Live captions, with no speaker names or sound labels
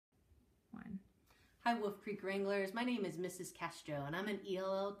Hi Wolf Creek Wranglers, my name is Mrs. Castro and I'm an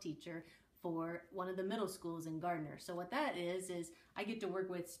ELL teacher for one of the middle schools in Gardner. So what that is I get to work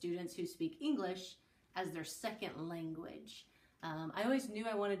with students who speak English as their second language. I always knew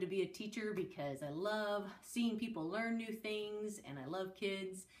I wanted to be a teacher because I love seeing people learn new things and I love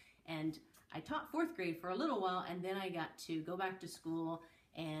kids. And I taught fourth grade for a little while and then I got to go back to school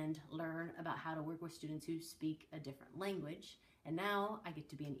and learn about how to work with students who speak a different language. And now I get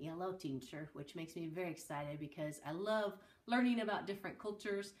to be an ELL teacher, which makes me very excited because I love learning about different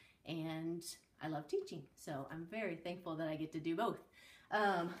cultures and I love teaching. So I'm very thankful that I get to do both.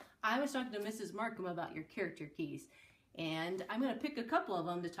 I was talking to Mrs. Markham about your character keys, and I'm going to pick a couple of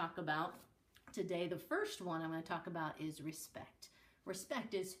them to talk about today. The first one I'm going to talk about is respect.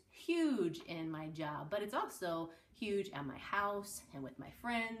 Respect is huge in my job, but it's also huge at my house and with my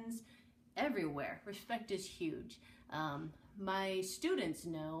friends, everywhere. Respect is huge. My students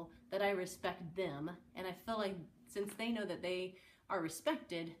know that I respect them, and I feel like since they know that they are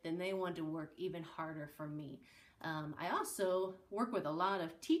respected, then they want to work even harder for me. I also work with a lot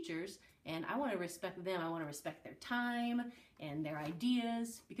of teachers, and I want to respect them. I want to respect their time and their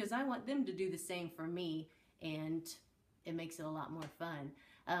ideas because I want them to do the same for me, and it makes it a lot more fun.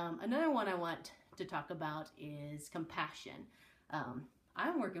 Another one I want to talk about is compassion.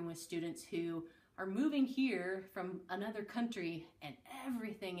 I'm working with students who are moving here from another country and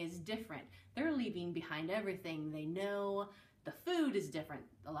everything is different. They're leaving behind everything they know. The food is different.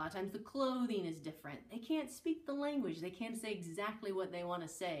 A lot of times the clothing is different. They can't speak the language. They can't say exactly what they want to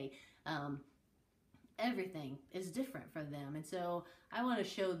say. Everything is different for them. And so I want to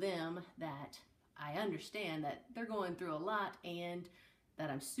show them that I understand that they're going through a lot and that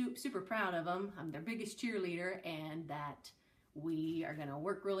I'm super proud of them. I'm their biggest cheerleader, and that we are going to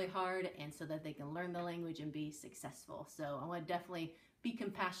work really hard and so that they can learn the language and be successful. So I want to definitely be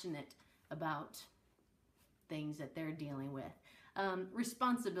compassionate about things that they're dealing with.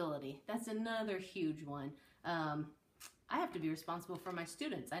 Responsibility, that's another huge one. I have to be responsible for my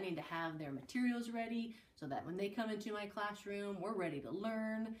students. I need to have their materials ready so that when they come into my classroom, we're ready to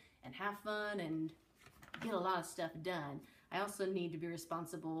learn and have fun and get a lot of stuff done. I also need to be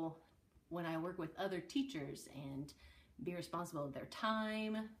responsible when I work with other teachers and be responsible of their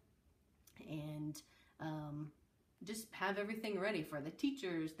time and just have everything ready for the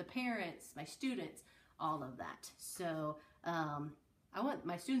teachers, the parents, my students, all of that. So I want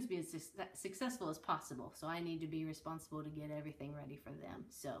my students to be as successful as possible, so I need to be responsible to get everything ready for them.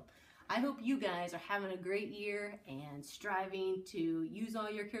 So I hope you guys are having a great year and striving to use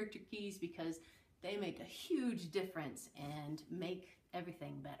all your character keys because they make a huge difference and make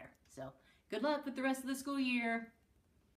everything better. So good luck with the rest of the school year.